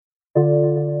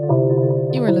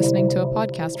You are listening to a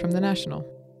podcast from The National.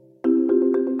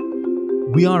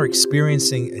 We are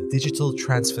experiencing a digital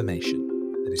transformation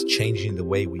that is changing the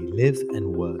way we live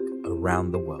and work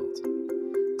around the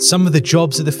world. Some of the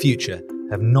jobs of the future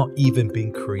have not even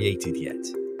been created yet.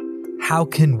 How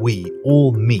can we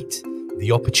all meet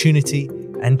the opportunity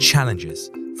and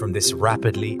challenges from this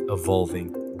rapidly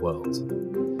evolving world?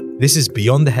 This is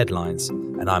Beyond the Headlines,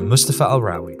 and I'm Mustafa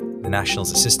Alrawi, The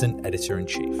National's Assistant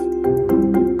Editor-in-Chief.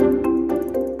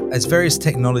 As various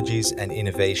technologies and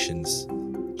innovations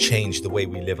change the way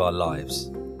we live our lives,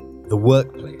 the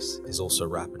workplace is also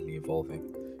rapidly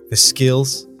evolving. The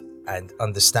skills and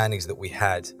understandings that we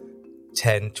had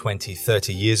 10, 20,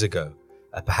 30 years ago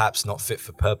are perhaps not fit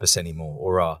for purpose anymore,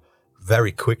 or are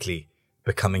very quickly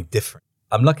becoming different.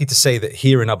 I'm lucky to say that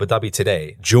here in Abu Dhabi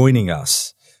today, joining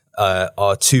us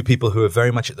are two people who are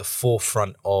very much at the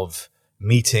forefront of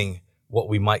meeting what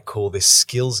we might call this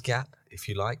skills gap, if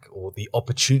you like, or the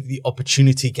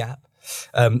opportunity gap.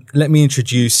 Let me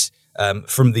introduce,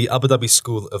 from the Abu Dhabi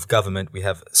School of Government, we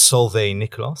have Solveig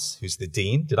Nicklos, who's the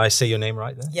Dean. Did I say your name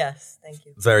right there? Yes, thank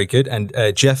you. Very good. And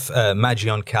Jeff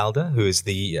Maggioncalda, who is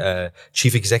the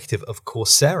Chief Executive of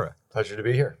Coursera. Pleasure to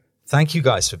be here. Thank you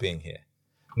guys for being here.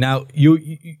 Now,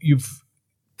 you've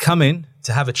come in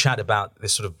to have a chat about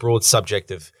this sort of broad subject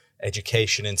of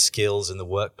education and skills in the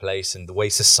workplace and the way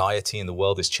society and the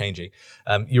world is changing.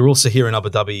 You're also here in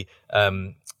Abu Dhabi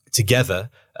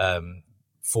together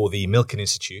for the Milken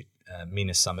Institute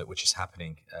MENA Summit, which is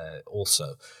happening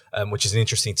also, which is an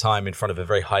interesting time in front of a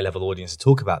very high-level audience to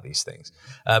talk about these things.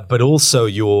 But also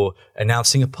you're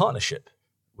announcing a partnership,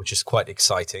 which is quite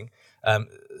exciting.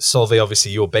 Solveig,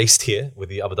 obviously you're based here with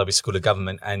the Abu Dhabi School of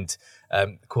Government, and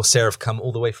Coursera have come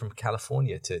all the way from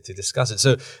California to discuss it.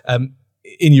 So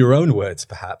in your own words,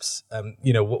 perhaps,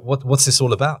 what's this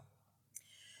all about?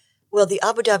 Well, the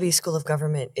Abu Dhabi School of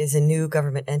Government is a new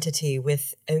government entity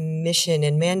with a mission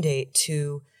and mandate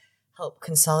to help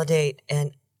consolidate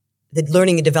and the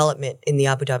learning and development in the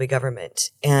Abu Dhabi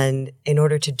government. And in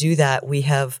order to do that, we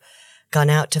have gone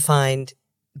out to find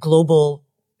global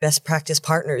best practice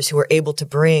partners who are able to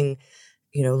bring,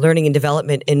 learning and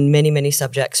development in many, many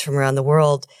subjects from around the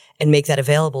world and make that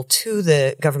available to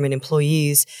the government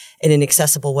employees in an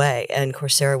accessible way. And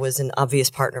Coursera was an obvious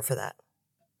partner for that.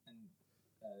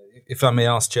 If I may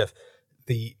ask, Jeff,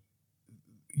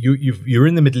 you're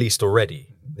in the Middle East already.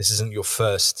 This isn't your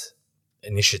first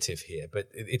initiative here, but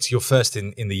it's your first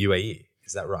in the UAE.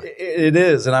 Is that right? It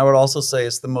is, and I would also say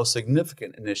it's the most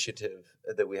significant initiative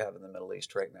that we have in the Middle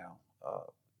East right now.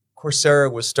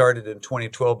 Coursera was started in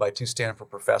 2012 by two Stanford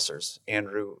professors,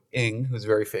 Andrew Ng, who's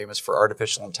very famous for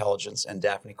artificial intelligence, and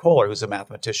Daphne Koller, who's a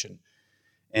mathematician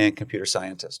and computer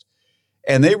scientist.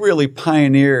 And they really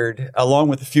pioneered, along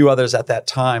with a few others at that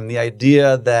time, the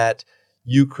idea that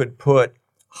you could put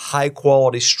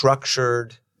high-quality,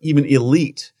 structured, even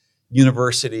elite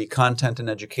university content and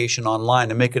education online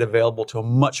and make it available to a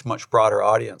much, much broader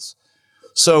audience.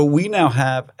 So we now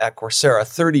have at Coursera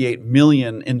 38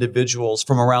 million individuals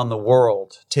from around the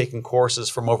world taking courses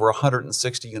from over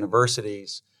 160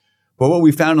 universities. But what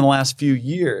we found in the last few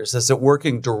years is that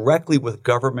working directly with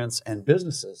governments and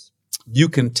businesses, you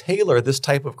can tailor this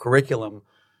type of curriculum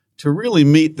to really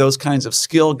meet those kinds of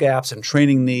skill gaps and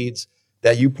training needs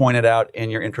that you pointed out in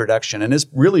your introduction. And it's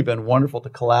really been wonderful to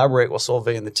collaborate with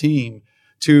Solveig and the team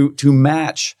to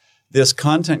match this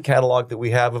content catalog that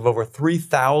we have of over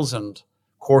 3,000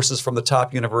 courses from the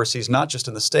top universities, not just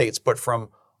in the States, but from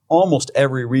almost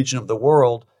every region of the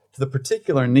world, to the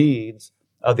particular needs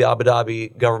of the Abu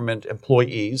Dhabi government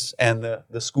employees and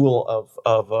the school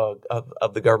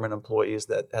of the government employees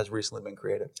that has recently been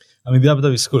created. I mean, the Abu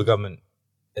Dhabi School of Government,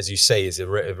 as you say, is a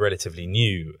relatively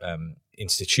new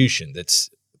institution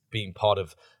that's being part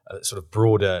of sort of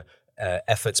broader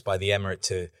efforts by the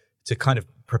Emirate to kind of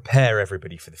prepare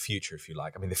everybody for the future, if you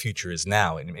like. I mean, the future is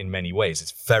now in many ways.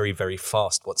 It's very, very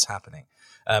fast what's happening.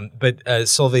 But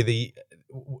Solveig,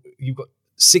 you've got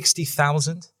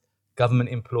 60,000 government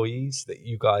employees that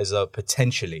you guys are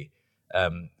potentially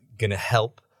going to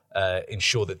help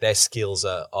ensure that their skills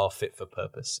are fit for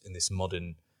purpose in this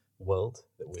modern world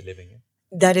that we're living in.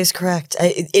 That is correct.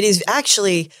 It is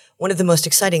actually one of the most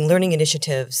exciting learning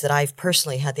initiatives that I've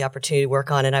personally had the opportunity to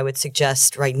work on, and I would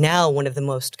suggest right now one of the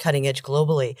most cutting edge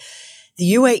globally.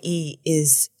 The UAE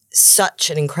is such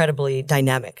an incredibly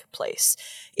dynamic place.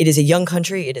 It is a young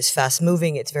country. It is fast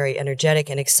moving. It's very energetic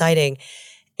and exciting.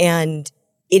 And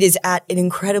it is at an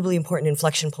incredibly important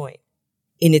inflection point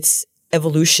in its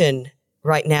evolution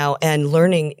right now. And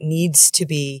learning needs to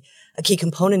be a key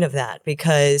component of that,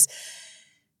 because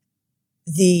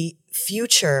the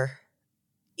future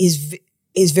is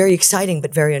very exciting,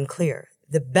 but very unclear.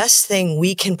 the best thing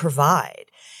we can provide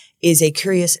is a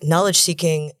curious,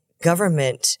 knowledge-seeking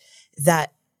government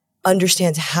that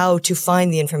understands how to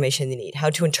find the information they need, how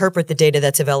to interpret the data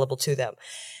that's available to them.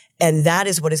 And that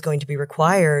is what is going to be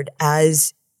required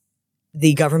as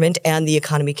the government and the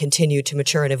economy continue to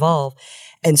mature and evolve.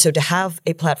 And so to have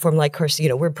a platform like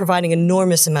Coursera, we're providing an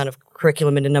enormous amount of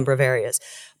curriculum in a number of areas,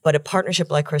 but a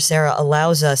partnership like Coursera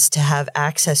allows us to have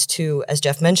access to, as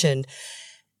Jeff mentioned,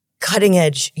 cutting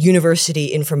edge university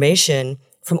information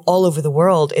from all over the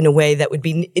world in a way that would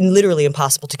be literally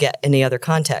impossible to get in any other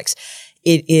context.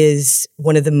 It is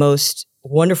one of the most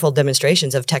wonderful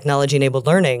demonstrations of technology-enabled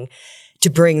learning to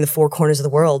bring the four corners of the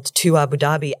world to Abu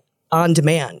Dhabi on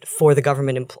demand for the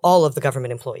government, all of the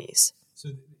government employees. So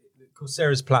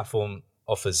Coursera's platform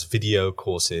offers video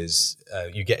courses.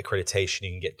 You get accreditation,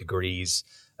 you can get degrees.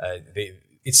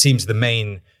 It seems the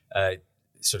main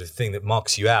sort of thing that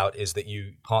marks you out is that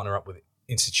you partner up with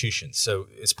institutions. So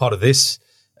as part of this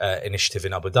initiative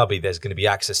in Abu Dhabi, there's going to be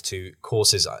access to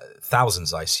courses,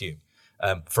 thousands, I assume,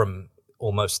 from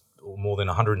almost or more than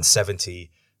 170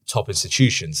 top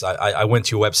institutions. I went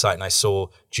to your website and I saw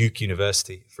Duke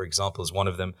University, for example, as one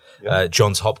of them,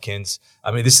 Johns Hopkins.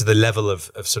 I mean, this is the level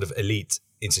of sort of elite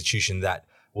institution that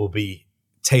will be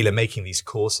tailor-making these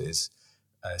courses.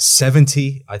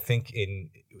 70, I think,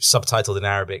 in subtitled in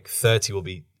Arabic, 30 will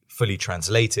be fully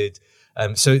translated.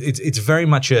 So it's very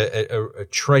much a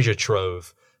treasure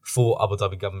trove for Abu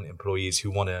Dhabi government employees who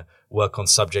want to work on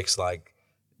subjects like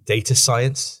data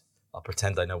science. I'll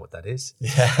pretend I know what that is.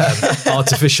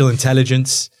 Artificial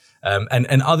intelligence,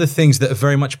 and other things that are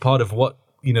very much part of what,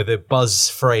 you know, the buzz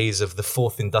phrase of the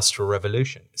fourth industrial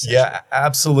revolution. Yeah,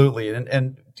 absolutely.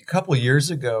 And a couple of years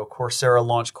ago, Coursera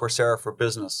launched Coursera for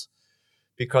Business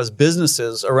because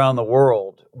businesses around the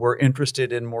world were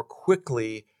interested in more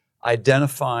quickly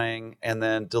identifying and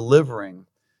then delivering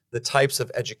the types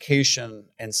of education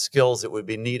and skills that would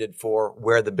be needed for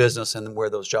where the business and where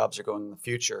those jobs are going in the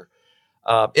future.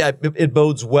 It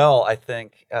bodes well, I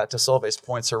think, to Solveig's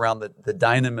points around the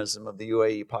dynamism of the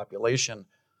UAE population.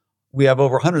 We have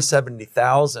over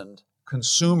 170,000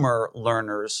 consumer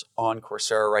learners on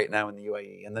Coursera right now in the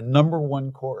UAE. And the number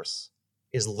one course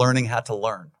is learning how to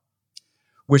learn,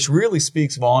 which really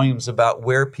speaks volumes about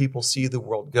where people see the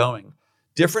world going.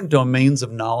 Different domains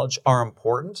of knowledge are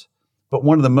important, but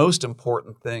one of the most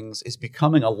important things is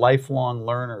becoming a lifelong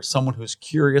learner, someone who's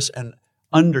curious and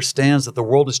understands that the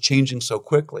world is changing so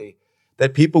quickly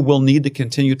that people will need to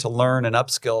continue to learn and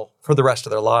upskill for the rest of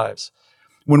their lives.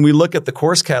 When we look at the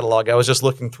course catalog, I was just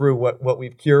looking through what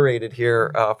we've curated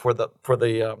here for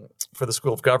the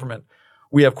School of Government.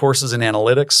 We have courses in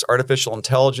analytics, artificial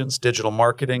intelligence, digital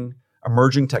marketing,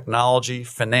 emerging technology,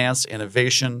 finance,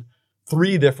 innovation,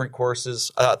 three different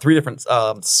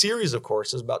series of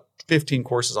courses, about 15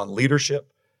 courses on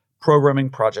leadership, programming,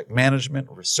 project management,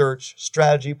 research,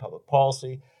 strategy, public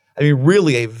policy. I mean,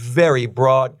 really a very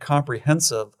broad,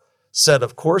 comprehensive set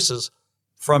of courses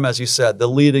from, as you said, the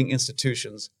leading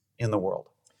institutions in the world.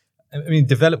 I mean,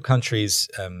 developed countries,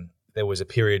 there was a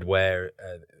period where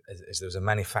as there was a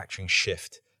manufacturing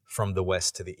shift from the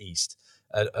West to the East.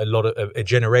 A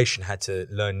generation had to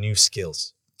learn new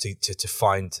skills to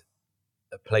find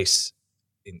a place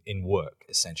in work,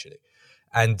 essentially.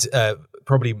 And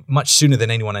probably much sooner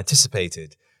than anyone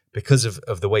anticipated, because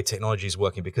of the way technology is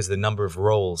working, because of the number of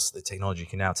roles that technology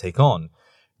can now take on,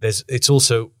 it's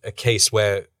also a case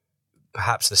where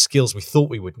perhaps the skills we thought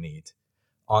we would need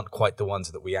aren't quite the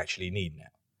ones that we actually need now.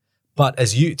 But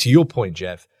to your point,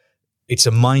 Jeff, it's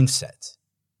a mindset.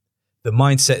 The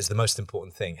mindset is the most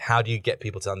important thing. How do you get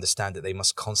people to understand that they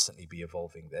must constantly be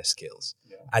evolving their skills?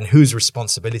 Yeah. And whose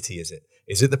responsibility is it?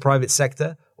 Is it the private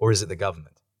sector or is it the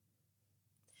government?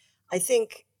 I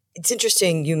think it's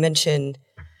interesting you mentioned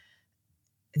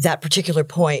that particular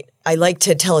point. I like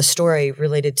to tell a story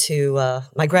related to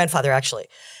my grandfather, actually.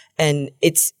 And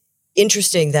it's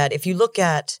interesting that if you look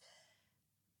at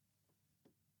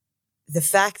the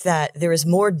fact that there is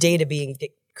more data being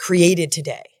created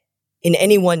today in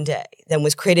any one day than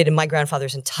was created in my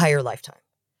grandfather's entire lifetime.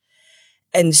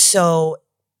 And so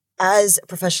as a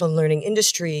professional learning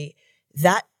industry,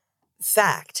 that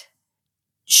fact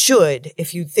should,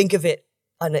 if you think of it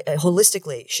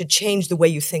holistically, should change the way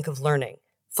you think of learning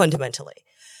fundamentally.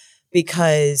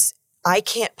 Because I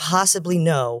can't possibly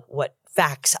know what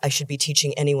facts I should be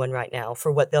teaching anyone right now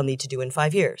for what they'll need to do in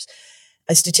 5 years.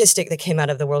 A statistic that came out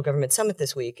of the World Government Summit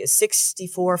this week is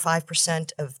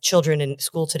 5% of children in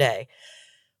school today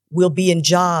will be in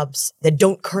jobs that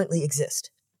don't currently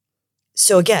exist.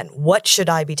 So again, what should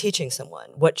I be teaching someone?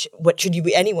 What should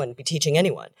anyone be teaching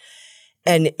anyone?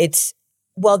 And it's,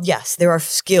 well, yes, there are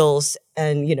skills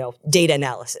and, data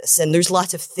analysis. And there's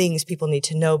lots of things people need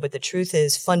to know. But the truth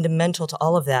is, fundamental to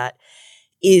all of that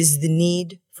is the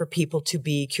need for people to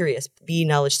be curious, be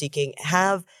knowledge seeking,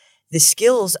 have the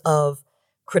skills of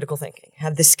critical thinking,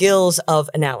 have the skills of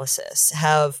analysis,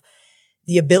 have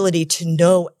the ability to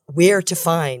know where to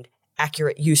find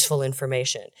accurate, useful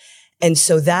information. And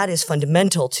so that is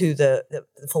fundamental to the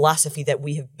philosophy that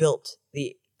we have built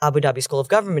the Abu Dhabi School of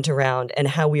Government around and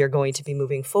how we are going to be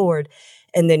moving forward.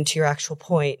 And then to your actual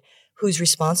point, who's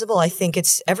responsible? I think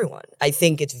it's everyone. I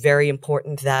think it's very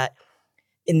important that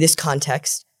in this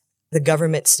context, the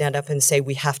government stand up and say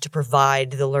we have to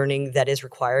provide the learning that is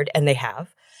required, and they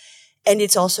have. And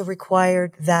it's also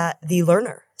required that the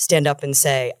learner stand up and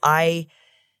say, I,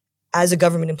 as a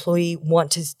government employee,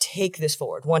 want to take this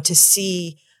forward, want to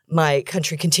see my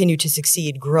country continue to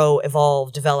succeed, grow,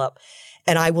 evolve, develop,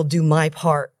 and I will do my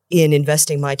part in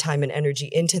investing my time and energy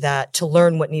into that to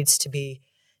learn what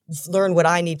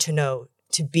I need to know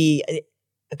to be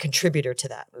a contributor to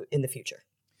that in the future.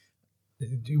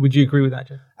 Would you agree with that,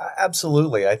 Jeff?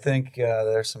 Absolutely. I think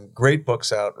there's some great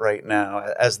books out right now.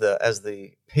 As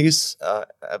the pace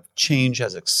of change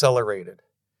has accelerated,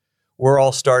 we're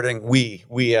all starting,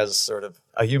 we as sort of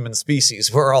a human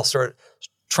species, we're all sort of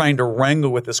trying to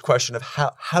wrangle with this question of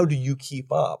how do you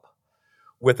keep up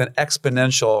with an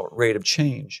exponential rate of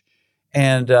change?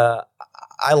 And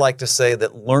I like to say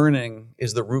that learning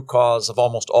is the root cause of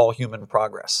almost all human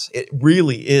progress. It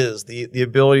really is the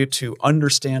ability to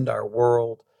understand our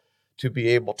world, to be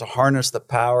able to harness the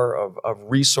power of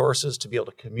resources, to be able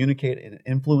to communicate and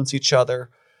influence each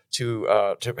other, to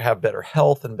have better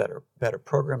health and better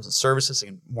programs and services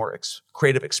and more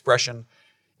creative expression.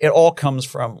 It all comes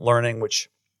from learning, which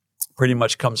pretty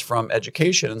much comes from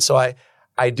education. And so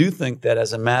I do think that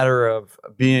as a matter of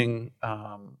being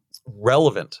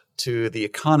relevant to the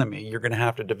economy, you're going to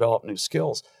have to develop new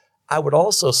skills. I would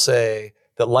also say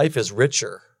that life is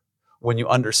richer when you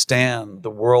understand the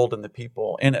world and the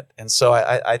people in it. And so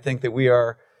I think that we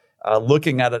are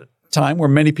looking at a time where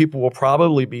many people will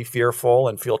probably be fearful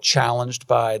and feel challenged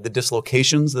by the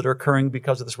dislocations that are occurring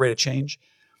because of this rate of change.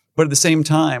 But at the same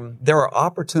time, there are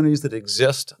opportunities that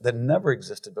exist that never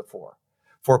existed before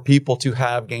for people to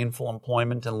have gainful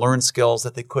employment and learn skills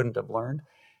that they couldn't have learned.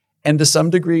 And to some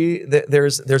degree,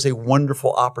 there's a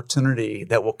wonderful opportunity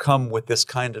that will come with this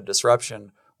kind of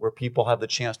disruption where people have the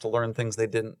chance to learn things they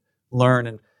didn't learn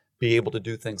and be able to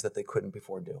do things that they couldn't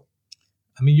before do.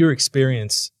 I mean, your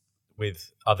experience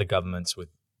with other governments, with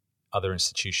other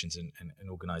institutions and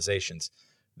organizations,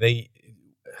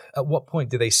 at what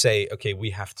point do they say, okay, we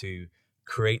have to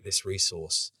create this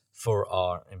resource for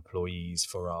our employees,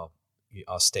 for our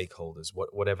stakeholders,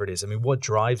 whatever it is? I mean, what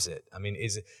drives it? I mean,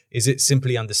 is it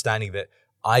simply understanding that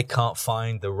I can't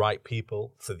find the right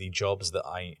people for the jobs that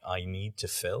I need to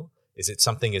fill? Is it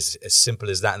something as simple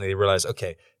as that? And they realize,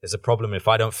 okay, there's a problem. If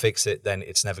I don't fix it, then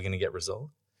it's never going to get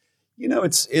resolved. You know,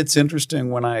 it's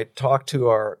interesting when I talk to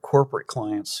our corporate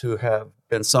clients who have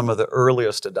been some of the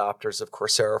earliest adopters of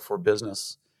Coursera for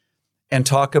Business and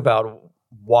talk about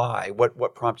why,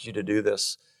 what prompted you to do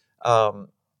this.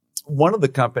 One of the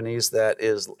companies that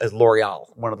is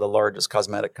L'Oreal, one of the largest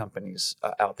cosmetic companies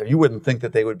out there. You wouldn't think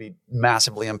that they would be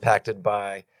massively impacted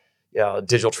by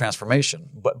digital transformation,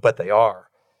 but they are.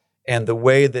 And the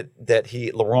way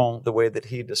Laurent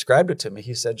described it to me,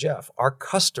 he said, Jeff, our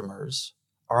customers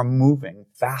are moving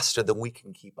faster than we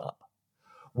can keep up.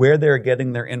 Where they're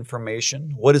getting their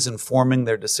information, what is informing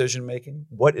their decision making,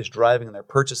 what is driving their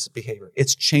purchase behavior.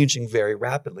 It's changing very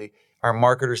rapidly. Our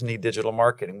marketers need digital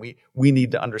marketing. We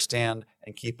need to understand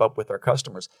and keep up with our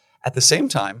customers. At the same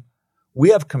time, we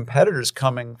have competitors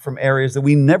coming from areas that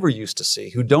we never used to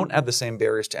see, who don't have the same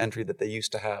barriers to entry that they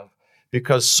used to have,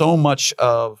 because so much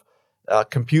of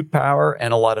compute power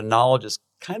and a lot of knowledge is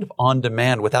kind of on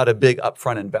demand without a big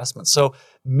upfront investment. So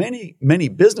many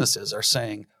businesses are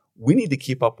saying, we need to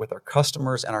keep up with our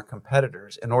customers and our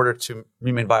competitors in order to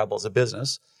remain viable as a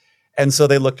business. And so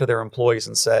they look to their employees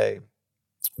and say,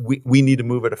 we need to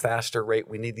move at a faster rate.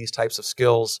 We need these types of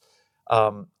skills.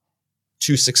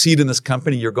 To succeed in this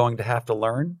company, you're going to have to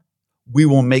learn. We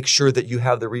will make sure that you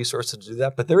have the resources to do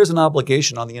that. But there is an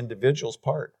obligation on the individual's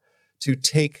part to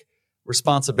take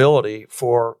responsibility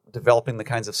for developing the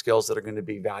kinds of skills that are going to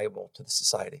be valuable to the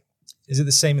society. Is it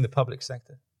the same in the public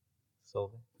sector,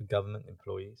 Solveig, for government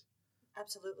employees?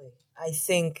 Absolutely. I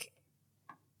think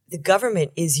the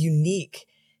government is unique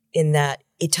in that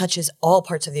it touches all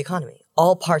parts of the economy,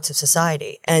 all parts of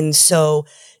society. And so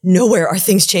nowhere are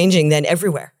things changing than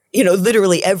everywhere.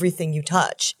 Literally everything you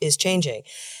touch is changing.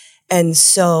 And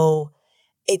so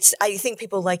I think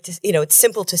people like to, it's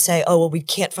simple to say, oh, well, we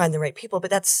can't find the right people, but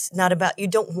that's not about, you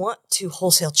don't want to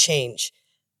wholesale change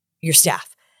your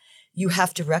staff. You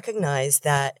have to recognize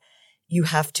that you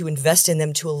have to invest in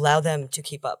them to allow them to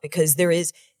keep up, because there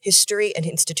is history and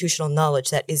institutional knowledge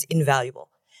that is invaluable,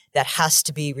 that has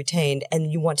to be retained.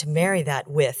 And you want to marry that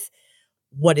with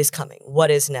what is coming, what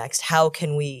is next, how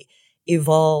can we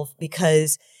evolve,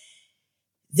 because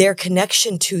their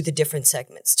connection to the different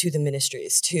segments, to the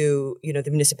ministries, to, the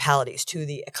municipalities, to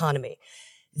the economy,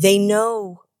 they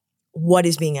know what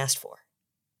is being asked for.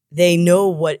 They know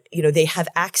what, they have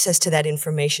access to that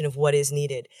information of what is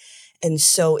needed. And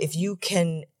so if you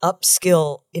can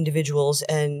upskill individuals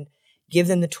and give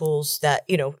them the tools that,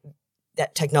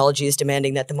 that technology is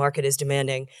demanding, that the market is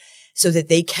demanding, so that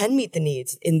they can meet the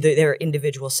needs in their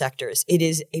individual sectors, it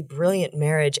is a brilliant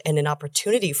marriage and an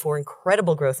opportunity for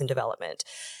incredible growth and development.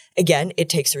 Again, it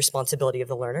takes the responsibility of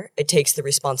the learner. It takes the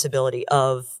responsibility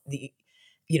of the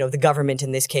government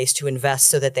in this case to invest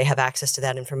so that they have access to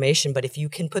that information. But if you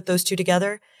can put those two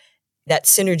together, that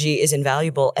synergy is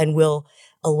invaluable and will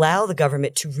allow the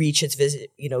government to reach its the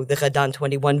Ramadan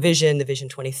 21 vision, the Vision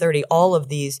 2030, all of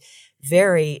these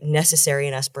very necessary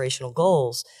and aspirational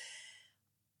goals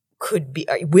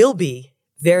will be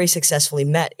very successfully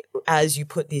met as you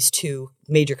put these two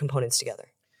major components together.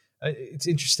 It's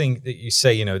interesting that you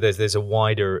say, there's a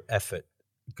wider effort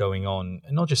going on,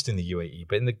 and not just in the UAE,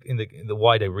 but in the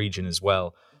wider region as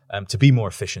well, to be more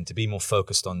efficient, to be more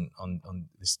focused on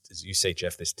this, as you say,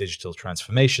 Jeff, this digital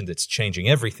transformation that's changing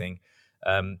everything.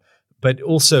 But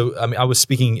also, I was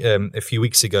speaking a few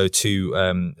weeks ago to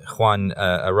Juan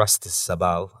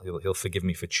Arastizabal. He'll forgive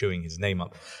me for chewing his name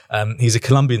up. He's a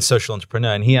Colombian social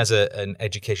entrepreneur, and he has an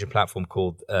education platform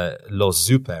called Los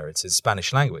Super. It's in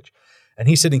Spanish language. And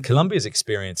he said in Colombia's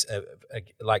experience,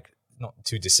 like not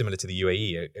too dissimilar to the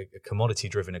UAE, a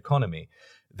commodity-driven economy,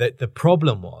 that the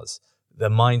problem was the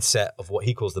mindset of what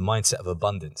he calls the mindset of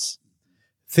abundance.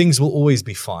 Things will always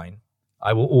be fine.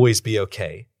 I will always be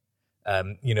okay.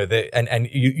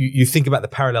 You think about the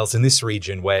parallels in this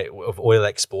region of oil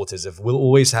exporters we'll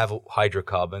always have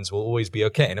hydrocarbons, we'll always be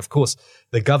okay. And of course,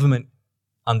 the government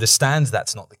understands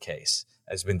that's not the case,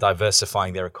 has been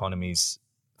diversifying their economies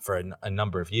for a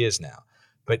number of years now.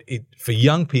 But for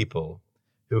young people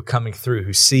who are coming through,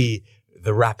 who see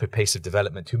the rapid pace of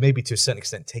development, who maybe to a certain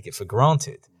extent take it for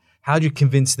granted, how do you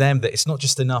convince them that it's not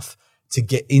just enough to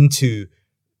get into,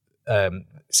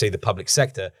 say, the public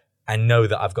sector and know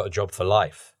that I've got a job for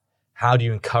life? How do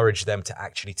you encourage them to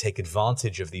actually take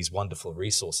advantage of these wonderful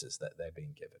resources that they're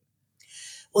being given?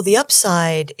 Well, the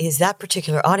upside is that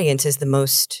particular audience is the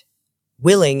most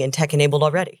willing and tech-enabled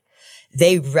already.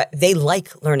 They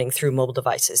like learning through mobile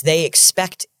devices. They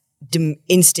expect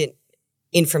instant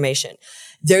information.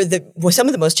 They're some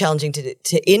of the most challenging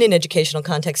to in an educational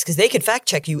context, because they can fact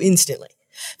check you instantly.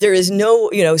 There is no,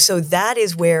 so that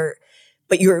is where,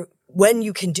 when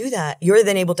you can do that, you're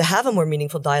then able to have a more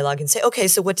meaningful dialogue and say, okay,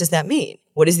 so what does that mean?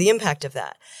 What is the impact of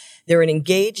that? They're an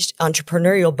engaged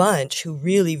entrepreneurial bunch who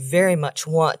really very much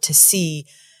want to see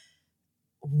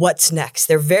what's next.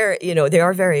 They're they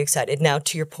are very excited. Now,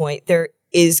 to your point, there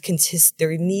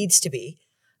needs to be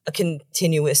a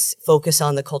continuous focus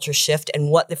on the culture shift and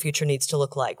what the future needs to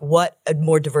look like, what a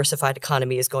more diversified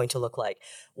economy is going to look like,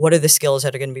 what are the skills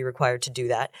that are going to be required to do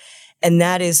that. And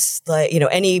that is like,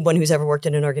 anyone who's ever worked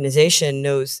in an organization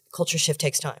knows culture shift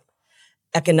takes time.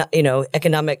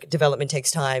 Economic development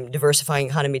takes time, diversifying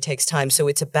economy takes time. So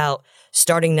it's about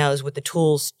starting now with the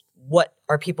tools. What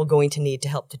are people going to need to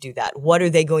help to do that? What are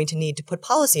they going to need to put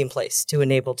policy in place to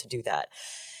enable to do that?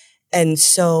 And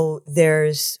so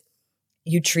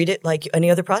you treat it like any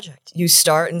other project. You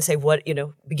start and say,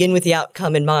 begin with the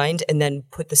outcome in mind and then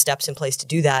put the steps in place to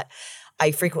do that.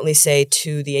 I frequently say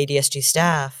to the ADSG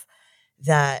staff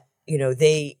that,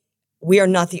 we are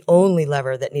not the only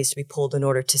lever that needs to be pulled in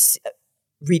order to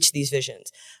reach these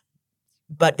visions,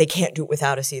 but they can't do it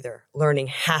without us either. Learning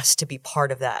has to be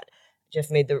part of that.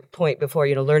 Jeff made the point before,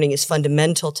 learning is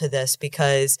fundamental to this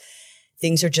because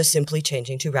things are just simply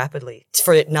changing too rapidly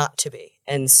for it not to be.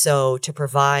 And so to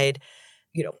provide,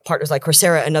 partners like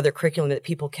Coursera and other curriculum that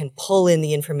people can pull in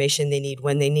the information they need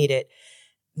when they need it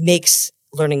makes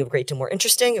learning a great deal more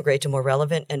interesting, a great deal more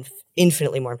relevant, and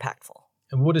infinitely more impactful.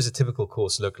 And what does a typical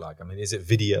course look like? I mean, is it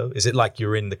video? Is it like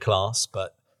you're in the class,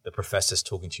 but the professor's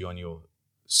talking to you on your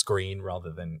screen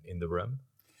rather than in the room?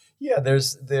 Yeah,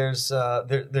 there's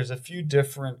a few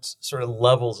different sort of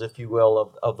levels, if you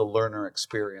will, of the learner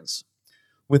experience.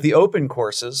 With the open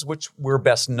courses, which we're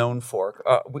best known for,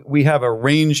 we have a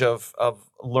range of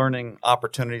learning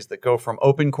opportunities that go from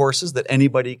open courses that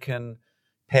anybody can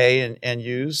pay and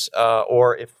use,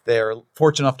 or if they're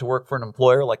fortunate enough to work for an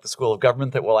employer like the School of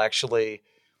Government that will actually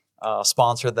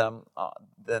sponsor them,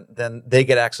 then they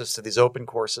get access to these open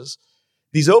courses.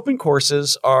 These open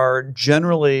courses are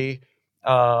generally,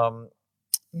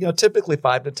 typically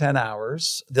 5 to 10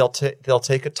 hours. They'll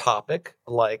take a topic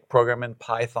like programming in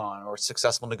Python or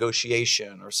successful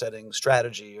negotiation or setting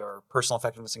strategy or personal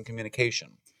effectiveness in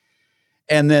communication.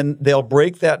 And then they'll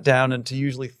break that down into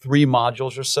usually 3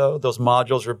 modules or so. Those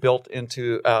modules are built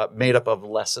into, made up of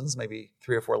lessons, maybe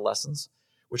 3 or 4 lessons,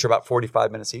 which are about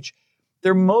 45 minutes each.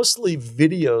 They're mostly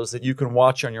videos that you can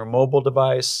watch on your mobile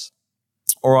device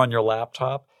or on your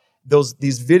laptop.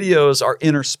 These videos are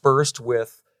interspersed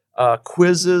with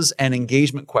quizzes and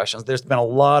engagement questions. There's been a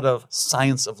lot of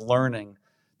science of learning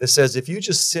that says if you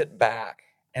just sit back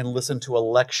and listen to a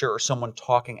lecture or someone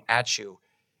talking at you,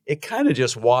 it kind of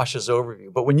just washes over you.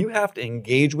 But when you have to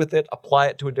engage with it, apply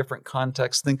it to a different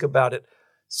context, think about it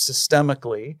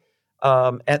systemically,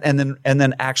 and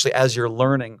then actually as you're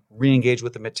learning, re-engage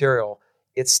with the material,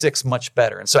 it sticks much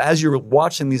better. And so as you're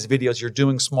watching these videos, you're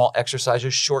doing small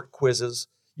exercises, short quizzes,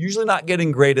 usually not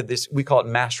getting graded. This, we call it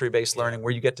mastery-based learning,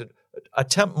 where you get to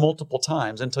attempt multiple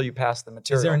times until you pass the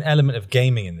material. Is there an element of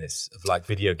gaming in this, of like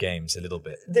video games a little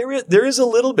bit? There is a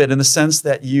little bit, in the sense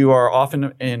that you are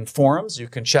often in forums, you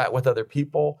can chat with other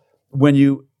people. When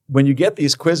you get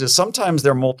these quizzes, sometimes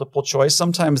they're multiple choice,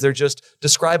 sometimes they're just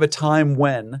describe a time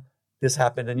when this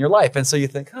happened in your life. And so you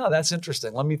think, oh, that's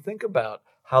interesting. Let me think about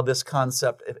how this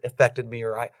concept affected me,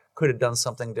 or I could have done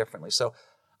something differently. So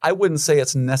I wouldn't say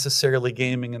it's necessarily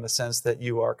gaming in the sense that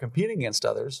you are competing against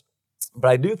others, but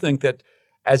I do think that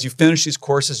as you finish these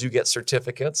courses, you get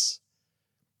certificates.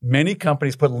 Many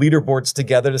companies put leaderboards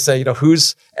together to say,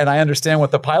 and I understand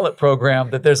with the pilot program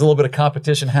that there's a little bit of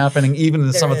competition happening even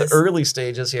in some of the early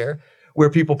stages here, where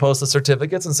people post the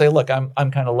certificates and say, look, I'm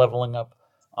kind of leveling up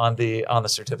on the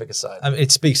certificate side. I mean,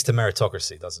 it speaks to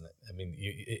meritocracy, doesn't it? I mean,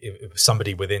 if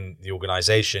somebody within the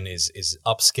organization is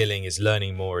upskilling, is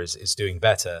learning more, is doing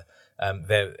better, and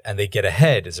they get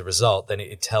ahead as a result, then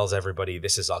it tells everybody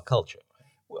this is our culture.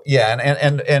 Yeah,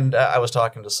 and I was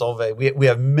talking to Solveig. We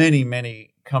have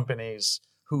many companies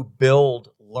who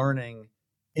build learning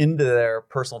into their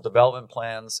personal development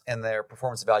plans and their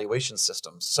performance evaluation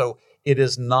systems. So it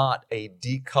is not a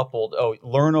decoupled,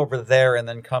 learn over there and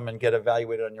then come and get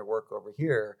evaluated on your work over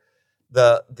here.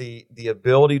 The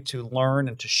ability to learn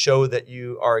and to show that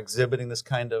you are exhibiting this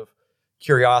kind of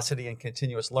curiosity and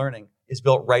continuous learning is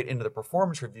built right into the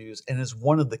performance reviews and is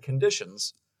one of the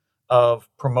conditions of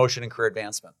promotion and career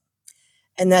advancement.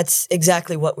 And that's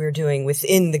exactly what we're doing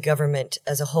within the government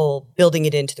as a whole, building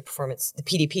it into the performance, the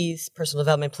PDPs, personal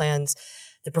development plans,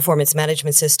 the performance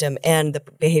management system, and the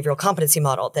behavioral competency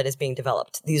model that is being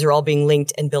developed. These are all being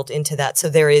linked and built into that. So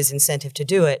there is incentive to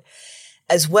do it,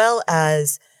 as well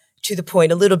as, to the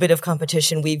point, a little bit of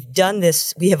competition. We've done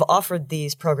this. We have offered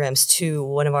these programs to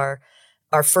one of our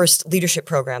first leadership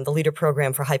program, the leader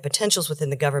program for high potentials within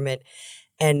the government.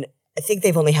 And I think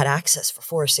they've only had access for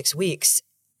 4 or 6 weeks.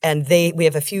 And we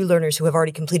have a few learners who have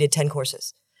already completed 10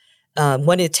 courses,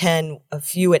 1 at 10, a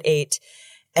few at 8.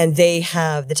 And they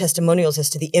have the testimonials as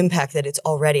to the impact that it's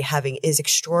already having is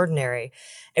extraordinary.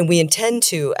 And we intend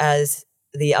to, as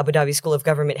the Abu Dhabi School of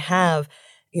Government, have,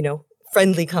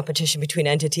 friendly competition between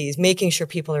entities, making sure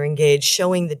people are engaged,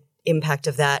 showing the impact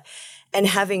of that, and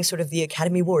having sort of the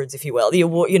Academy Awards, if you will, the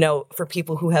award, for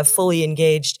people who have fully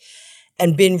engaged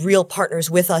and been real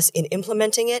partners with us in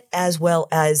implementing it, as well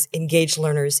as engaged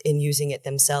learners in using it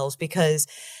themselves, because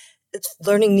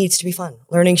learning needs to be fun.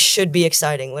 Learning should be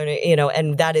exciting. Learning,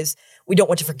 and that is, we don't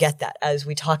want to forget that as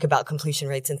we talk about completion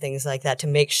rates and things like that, to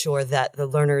make sure that the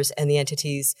learners and the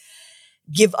entities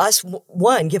give us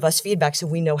feedback so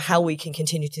we know how we can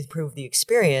continue to improve the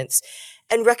experience,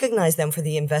 and recognize them for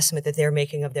the investment that they're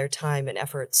making of their time and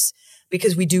efforts,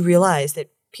 because we do realize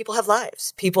that people have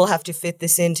lives. People have to fit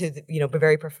this into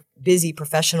very busy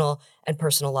professional and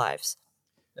personal lives.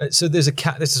 So there's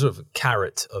this is sort of a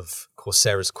carrot of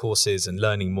Coursera's courses and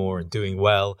learning more and doing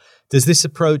well. Does this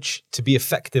approach, to be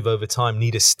effective over time,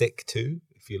 need a stick too,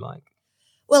 if you like?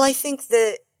 Well, I think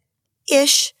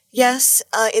yes,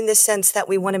 in the sense that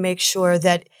we want to make sure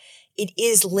that it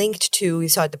is linked to,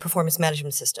 the performance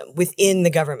management system within the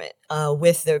government,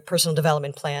 with the personal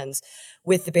development plans,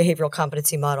 with the behavioral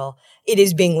competency model. It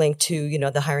is being linked to,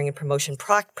 the hiring and promotion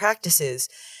practices,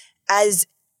 as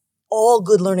all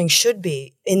good learning should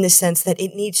be, in the sense that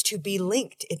it needs to be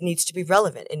linked. It needs to be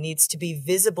relevant. It needs to be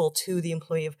visible to the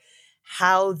employee of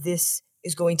how this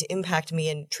is going to impact me,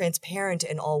 and transparent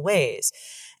in all ways.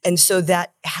 And so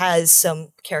that has some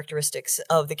characteristics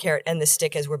of the carrot and the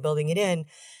stick as we're building it in.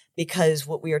 because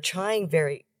what we are trying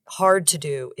very hard to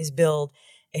do is build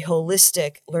a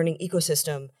holistic learning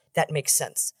ecosystem that makes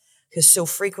sense. Because so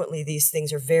frequently these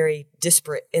things are very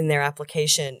disparate in their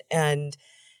application, and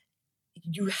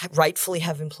you rightfully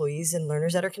have employees and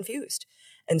learners that are confused.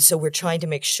 And so we're trying to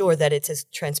make sure that it's as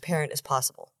transparent as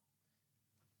possible.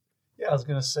 Yeah, I was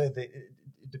going to say,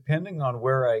 depending on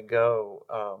where I go,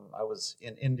 I was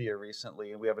in India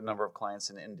recently, and we have a number of clients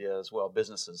in India as well,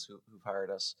 businesses who've hired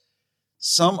us.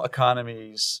 Some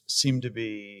economies seem to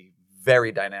be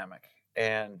very dynamic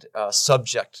and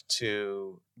subject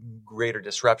to greater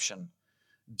disruption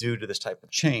due to this type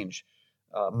of change.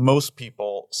 Most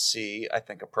people see, I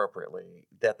think appropriately,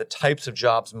 that the types of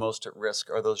jobs most at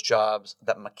risk are those jobs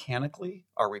that mechanically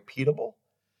are repeatable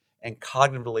and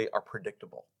cognitively are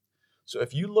predictable. So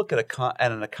if you look at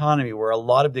an economy where a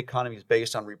lot of the economy is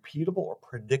based on repeatable or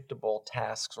predictable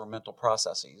tasks or mental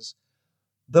processes,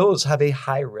 those have a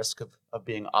high risk of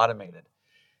being automated.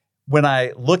 When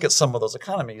I look at some of those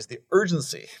economies, the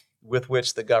urgency with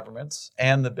which the governments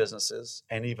and the businesses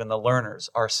and even the learners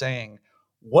are saying,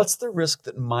 what's the risk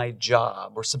that my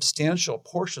job or substantial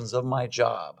portions of my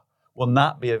job will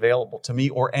not be available to me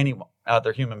or any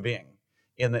other human being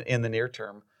in the near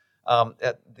term?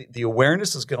 The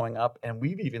awareness is going up, and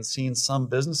we've even seen some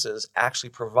businesses actually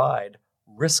provide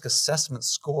risk assessment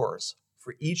scores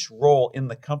for each role in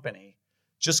the company,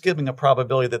 just giving a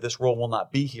probability that this role will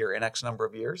not be here in X number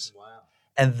of years. Wow.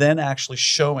 And then actually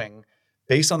showing,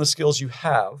 based on the skills you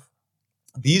have,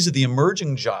 these are the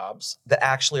emerging jobs that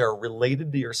actually are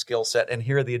related to your skill set, and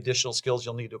here are the additional skills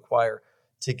you'll need to acquire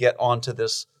to get onto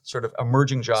this sort of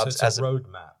emerging jobs. So it's a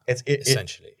roadmap,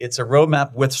 essentially. It's a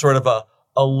roadmap with sort of a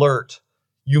alert.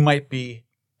 You might be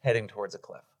heading towards a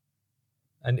cliff.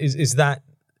 And is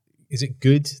it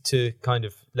good to kind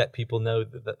of let people know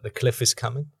that the cliff is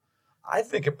coming? I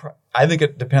think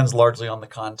it depends largely on the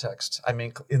context. I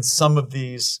mean, in some of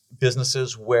these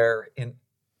businesses where in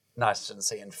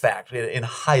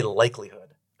high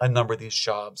likelihood, a number of these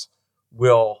jobs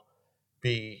will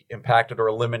be impacted or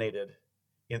eliminated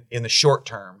in the short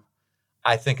term,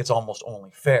 I think it's almost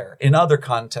only fair. In other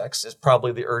contexts, it's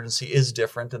probably the urgency is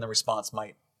different and the response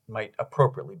might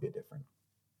appropriately be different.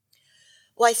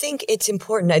 Well, I think it's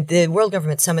important. At the World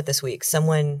Government Summit this week,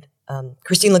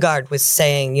 Christine Lagarde was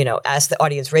saying, ask the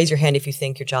audience, raise your hand if you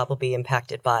think your job will be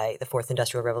impacted by the fourth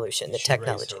industrial revolution, the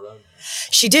technology.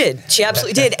 She did. She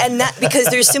absolutely did. And that because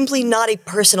there's simply not a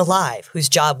person alive whose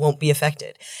job won't be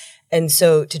affected. And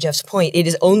so to Jeff's point, it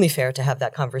is only fair to have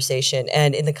that conversation.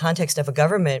 And in the context of a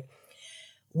government,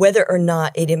 whether or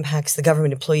not it impacts the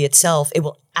government employee itself, it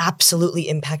will absolutely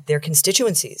impact their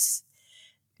constituencies,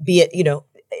 be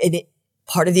it,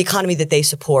 part of the economy that they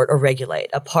support or regulate,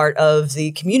 a part of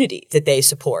the community that they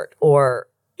support or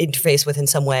interface with in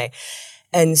some way.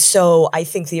 And so I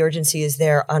think the urgency is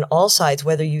there on all sides,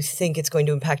 whether you think it's going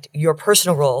to impact your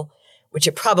personal role, which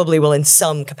it probably will in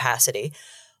some capacity,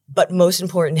 but most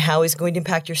important, how is it going to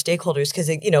impact your stakeholders? Because,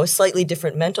 a slightly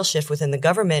different mental shift within the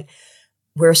government.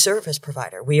 We're a service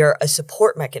provider. We are a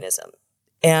support mechanism.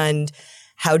 And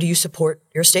how do you support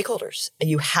your stakeholders? And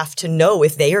you have to know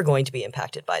if they are going to be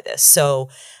impacted by this. So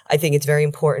I think it's very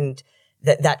important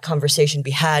that that conversation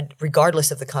be had regardless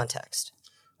of the context.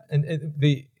 And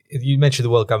you mentioned the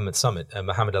World Government Summit,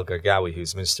 Mohammed El-Gargawi,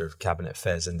 who's Minister of Cabinet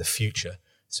Affairs and the Future,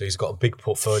 so he's got a big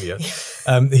portfolio.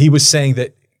 He was saying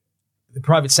that the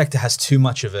private sector has too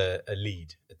much of a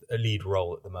lead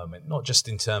role at the moment, not just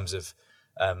in terms of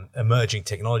emerging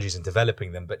technologies and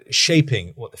developing them, but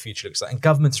shaping what the future looks like. And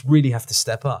governments really have to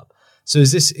step up. So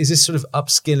is this sort of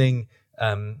upskilling,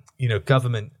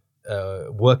 government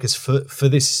workers for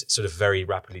this sort of very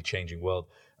rapidly changing world,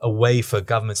 a way for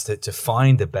governments to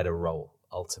find a better role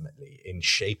ultimately in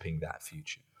shaping that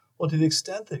future? Well, to the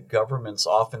extent that governments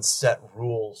often set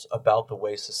rules about the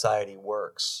way society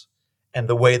works, and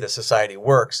the way that society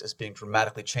works is being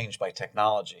dramatically changed by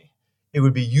technology, it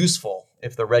would be useful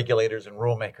if the regulators and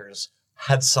rule makers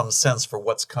had some sense for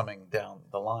what's coming down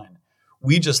the line.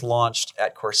 We just launched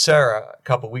at Coursera a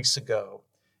couple weeks ago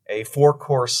a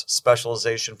 4-course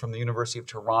specialization from the University of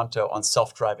Toronto on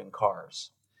self-driving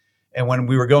cars. And when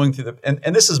we were going through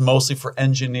and this is mostly for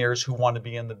engineers who want to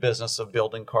be in the business of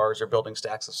building cars or building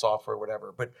stacks of software or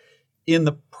whatever. But in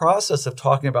the process of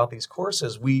talking about these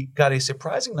courses, we got a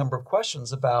surprising number of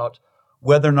questions about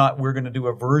whether or not we're going to do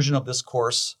a version of this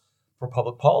course for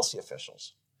public policy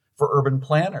officials, for urban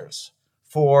planners,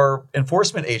 for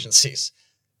enforcement agencies,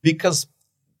 because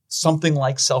something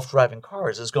like self-driving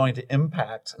cars is going to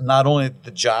impact not only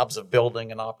the jobs of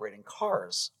building and operating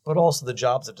cars, but also the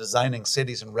jobs of designing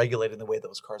cities and regulating the way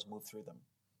those cars move through them.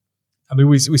 I mean,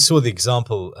 we saw the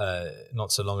example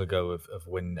not so long ago of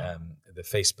when the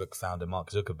Facebook founder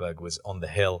Mark Zuckerberg was on the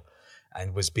Hill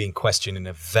and was being questioned in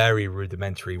a very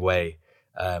rudimentary way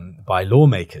by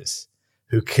lawmakers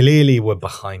who clearly were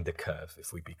behind the curve,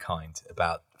 if we be kind,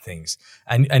 about things.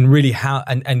 And really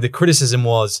and the criticism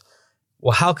was,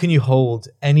 well, how can you hold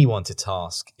anyone to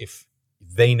task if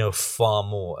they know far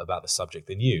more about the subject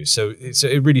than you? So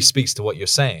it really speaks to what you're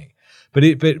saying.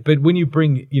 But when you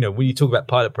bring, when you talk about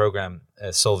pilot program,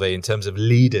 Solveig, in terms of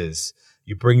leaders,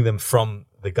 you bring them from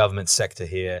the government sector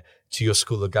here to your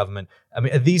school of government. I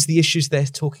mean, are these the issues they're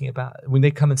talking about when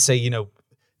they come and say,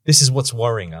 this is what's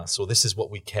worrying us, or this is what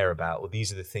we care about, or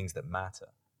these are the things that matter?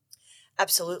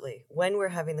 Absolutely. When we're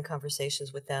having the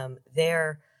conversations with them,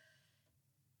 they're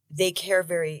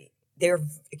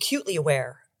acutely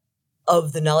aware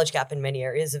of the knowledge gap in many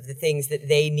areas, of the things that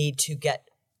they need to get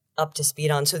up to speed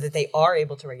on so that they are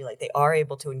able to regulate, they are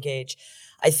able to engage.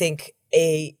 I think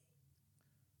a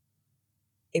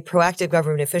proactive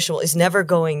government official is never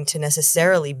going to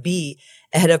necessarily be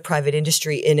ahead of private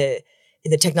industry in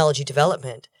the technology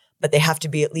development, but they have to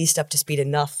be at least up to speed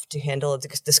enough to handle a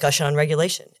discussion on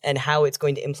regulation and how it's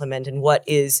going to implement and what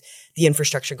is the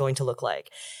infrastructure going to look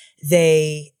like.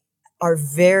 They are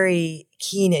very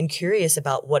keen and curious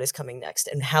about what is coming next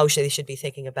and how they should be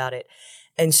thinking about it.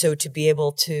 And so to be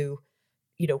able to,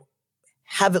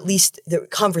 have at least the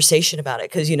conversation about it,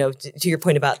 because, to your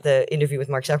point about the interview with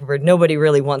Mark Zuckerberg, nobody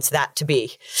really wants that to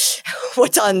be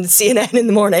what's on CNN in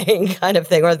the morning kind of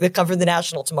thing, or the cover of the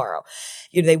National tomorrow.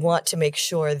 They want to make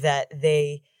sure that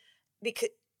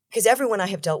because everyone I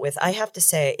have dealt with, I have to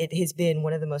say, it has been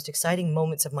one of the most exciting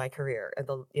moments of my career.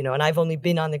 And I've only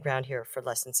been on the ground here for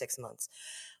less than 6 months,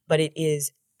 but it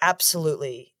is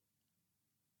absolutely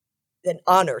an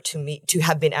honor to me to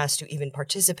have been asked to even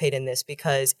participate in this,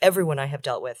 because everyone I have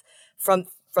dealt with, from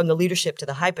the leadership to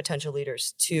the high potential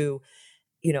leaders to,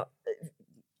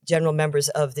 general members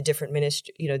of the different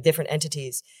different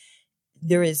entities,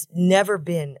 there has never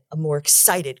been a more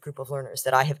excited group of learners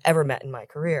that I have ever met in my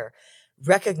career,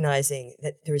 recognizing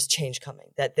that there is change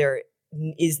coming, that there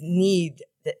is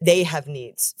that they have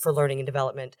needs for learning and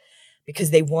development, because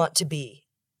they want to be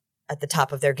at the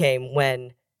top of their game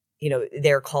when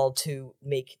they're called to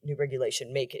make new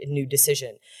regulation, make a new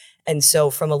decision. And so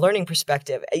from a learning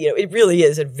perspective, it really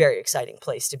is a very exciting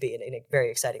place to be in a very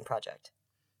exciting project.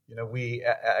 We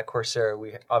at Coursera,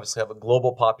 we obviously have a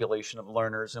global population of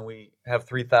learners, and we have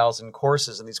 3,000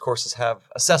 courses, and these courses have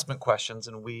assessment questions,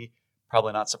 and we,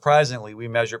 probably not surprisingly, we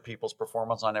measure people's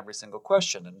performance on every single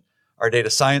question. And our data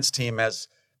science team has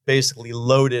basically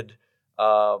loaded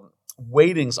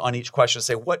weightings on each question to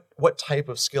say what type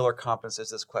of skill or competence is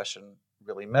this question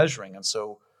really measuring. And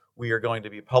so we are going to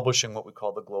be publishing what we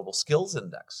call the Global Skills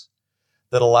Index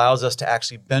that allows us to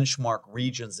actually benchmark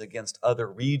regions against other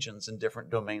regions in different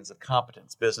domains of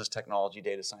competence, business, technology,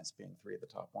 data science being 3 of the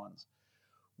top ones.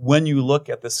 When you look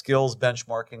at the skills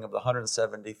benchmarking of the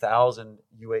 170,000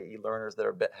 UAE learners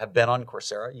that have been on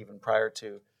Coursera, even prior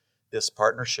to this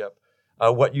partnership,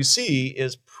 what you see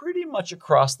is pretty much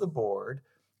across the board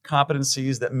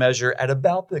competencies that measure at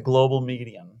about the global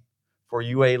median for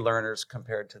UAE learners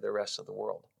compared to the rest of the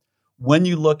world. When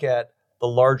you look at the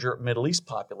larger Middle East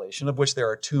population, of which there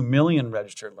are 2 million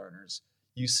registered learners,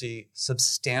 you see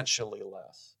substantially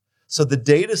less. So the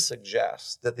data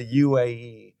suggests that the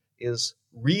UAE is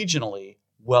regionally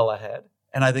well ahead.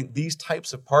 And I think these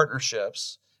types of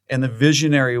partnerships and the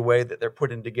visionary way that they're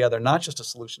putting together, not just a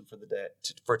solution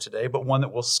for today, but one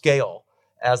that will scale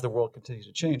as the world continues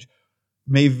to change,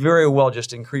 may very well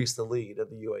just increase the lead of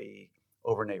the UAE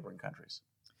over neighboring countries.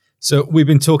 So we've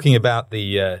been talking about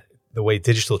the way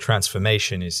digital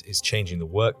transformation is changing the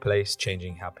workplace,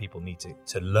 changing how people need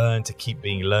to learn, to keep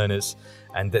being learners,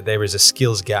 and that there is a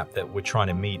skills gap that we're trying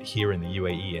to meet here in the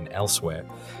UAE and elsewhere.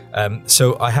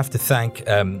 So I have to thank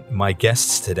my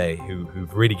guests today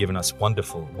who've really given us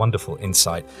wonderful, wonderful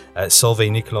insight.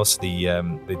 Solveig Nicklos,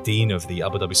 the Dean of the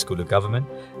Abu Dhabi School of Government,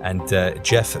 and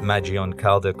Jeff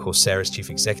Maggioncalda, Coursera's Chief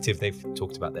Executive. They've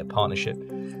talked about their partnership.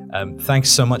 Thanks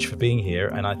so much for being here,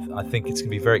 and I think it's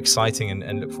going to be very exciting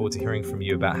and look forward to hearing from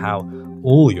you about how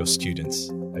all your students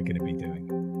are going to be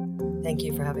doing. Thank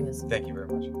you for having us. Thank you very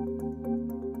much.